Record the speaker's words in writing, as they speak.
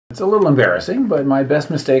a little embarrassing, but my best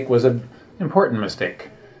mistake was an important mistake.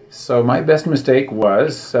 So my best mistake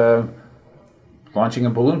was launching a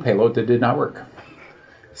balloon payload that did not work.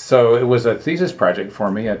 So it was a thesis project for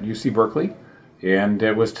me at UC Berkeley, and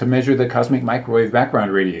it was to measure the cosmic microwave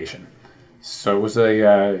background radiation. So it was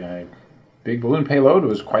a big balloon payload. It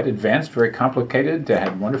was quite advanced, very complicated. It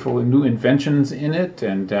had wonderful new inventions in it,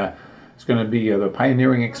 and it's going to be the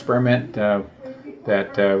pioneering experiment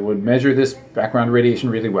that would measure this background radiation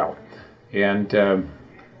really well. And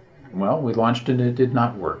well, we launched it and it did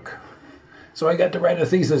not work. So I got to write a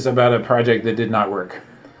thesis about a project that did not work.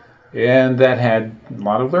 And that had a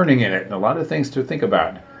lot of learning in it and a lot of things to think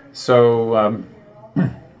about. So,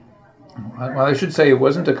 well, I should say it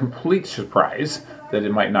wasn't a complete surprise that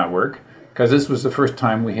it might not work, because this was the first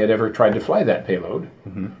time we had ever tried to fly that payload.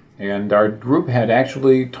 Mm-hmm. And our group had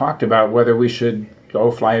actually talked about whether we should go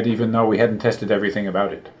fly it even though we hadn't tested everything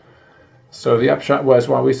about it. So the upshot was,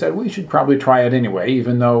 well, we said we should probably try it anyway,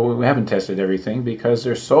 even though we haven't tested everything, because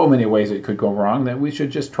there's so many ways it could go wrong that we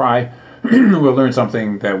should just try. We'll learn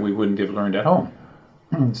something that we wouldn't have learned at home.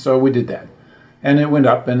 So we did that. And it went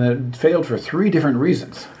up, and it failed for 3 different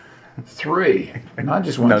reasons. 3, not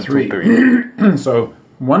just one, no, 3. So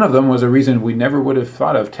one of them was a reason we never would have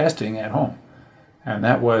thought of testing at home. And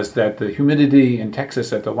that was that the humidity in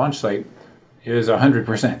Texas at the launch site is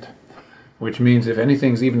 100%. Which means if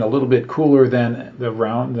anything's even a little bit cooler than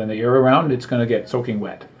the air around, it's going to get soaking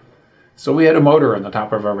wet. So we had a motor on the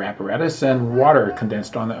top of our apparatus, and water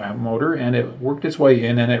condensed on the motor, and it worked its way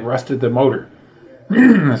in, and it rusted the motor.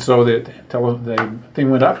 So the thing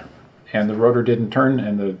went up, and the rotor didn't turn,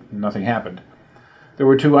 and nothing happened. There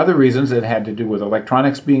were 2 other reasons that had to do with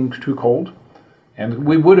electronics being too cold, and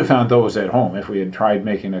we would have found those at home if we had tried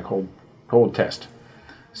making a cold test.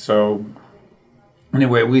 So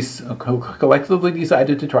anyway, we collectively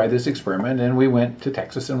decided to try this experiment, and we went to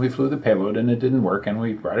Texas and we flew the payload, and it didn't work, and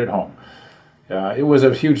we brought it home. It was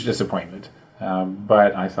a huge disappointment,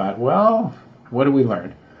 but I thought, well, what did we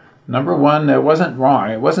learn? Number one, it wasn't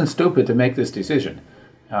wrong. It wasn't stupid to make this decision,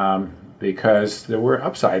 because there were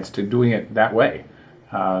upsides to doing it that way.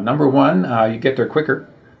 Number one, you get there quicker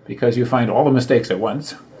because you find all the mistakes at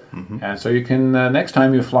once, and so you can, next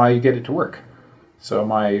time you fly, you get it to work. So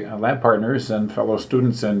my lab partners and fellow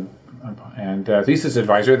students and thesis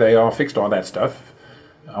advisor, they all fixed all that stuff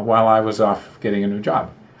while I was off getting a new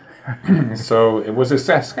job. So it was a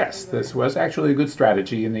success. This was actually a good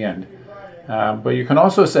strategy in the end. But you can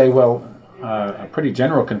also say, well, a pretty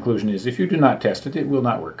general conclusion is if you do not test it, it will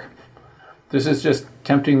not work. This is just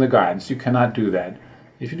tempting the gods. You cannot do that.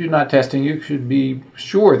 If you do not testing, you should be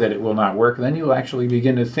sure that it will not work. Then you'll actually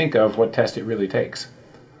begin to think of what test it really takes.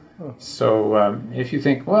 So if you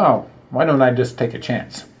think, well, why don't I just take a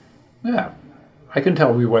chance? Yeah, I can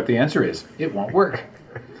tell you what the answer is. It won't work.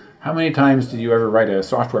 How many times did you ever write a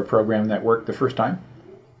software program that worked the first time?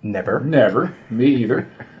 Never. Never. Me either.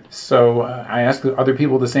 So I ask other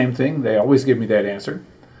people the same thing. They always give me that answer.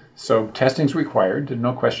 So testing's required,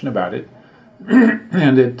 no question about it.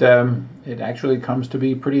 And it actually comes to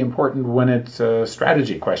be pretty important when it's a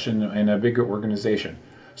strategy question in a bigger organization.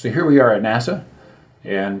 So here we are at NASA.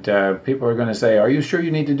 And people are going to say, are you sure you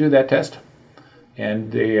need to do that test?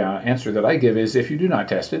 And the answer that I give is, if you do not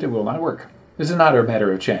test it, it will not work. This is not a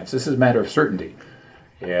matter of chance. This is a matter of certainty.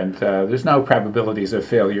 And there's no probabilities of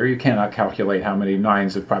failure. You cannot calculate how many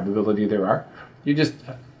 9s of probability there are. You just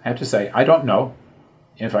have to say, I don't know.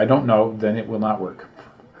 If I don't know, then it will not work.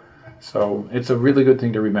 So it's a really good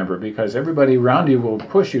thing to remember, because everybody around you will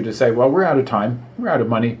push you to say, well, we're out of time. We're out of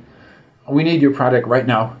money. We need your product right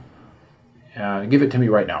now. Give it to me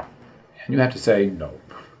right now. And you have to say no.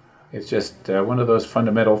 It's just one of those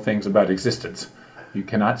fundamental things about existence. You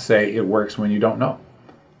cannot say it works when you don't know.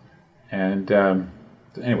 And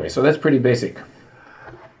anyway, so that's pretty basic.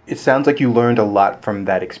 It sounds like you learned a lot from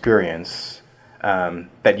that experience,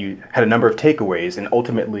 that you had a number of takeaways, and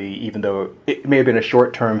ultimately, even though it may have been a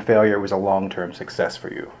short-term failure, it was a long-term success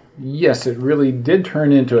for you. Yes, it really did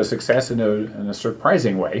turn into a success in a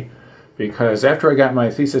surprising way. Because after I got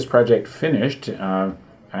my thesis project finished,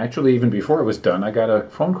 actually even before it was done, I got a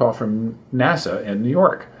phone call from NASA in New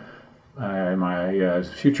York. My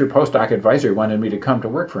future postdoc advisor wanted me to come to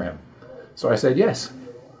work for him. So I said yes.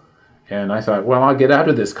 And I thought, well, I'll get out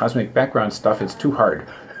of this cosmic background stuff. It's too hard.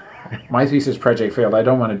 My thesis project failed. I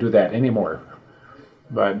don't want to do that anymore.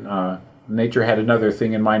 But nature had another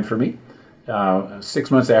thing in mind for me.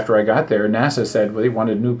 6 months after I got there, NASA said they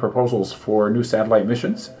wanted new proposals for new satellite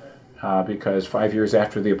missions. Because 5 years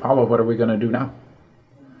after the Apollo, what are we going to do now?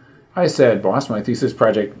 I said, boss, my thesis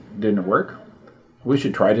project didn't work. We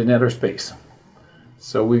should try it in outer space.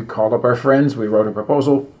 So we called up our friends, we wrote a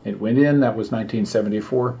proposal, it went in, that was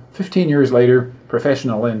 1974. 15 years later,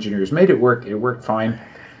 professional engineers made it worked fine.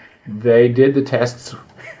 They did the tests,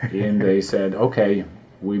 and they said, okay,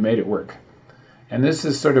 we made it work. And this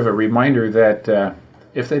is sort of a reminder that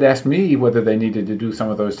if they'd asked me whether they needed to do some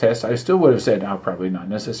of those tests, I still would have said, oh, probably not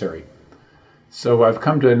necessary. So I've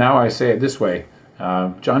come to, now I say it this way,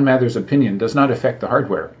 John Mather's opinion does not affect the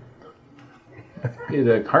hardware.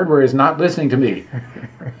 The hardware is not listening to me.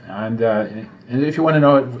 And if you want to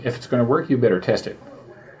know if it's going to work, you better test it.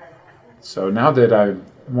 So now that I'm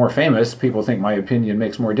more famous, people think my opinion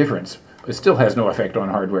makes more difference. It still has no effect on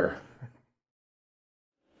hardware.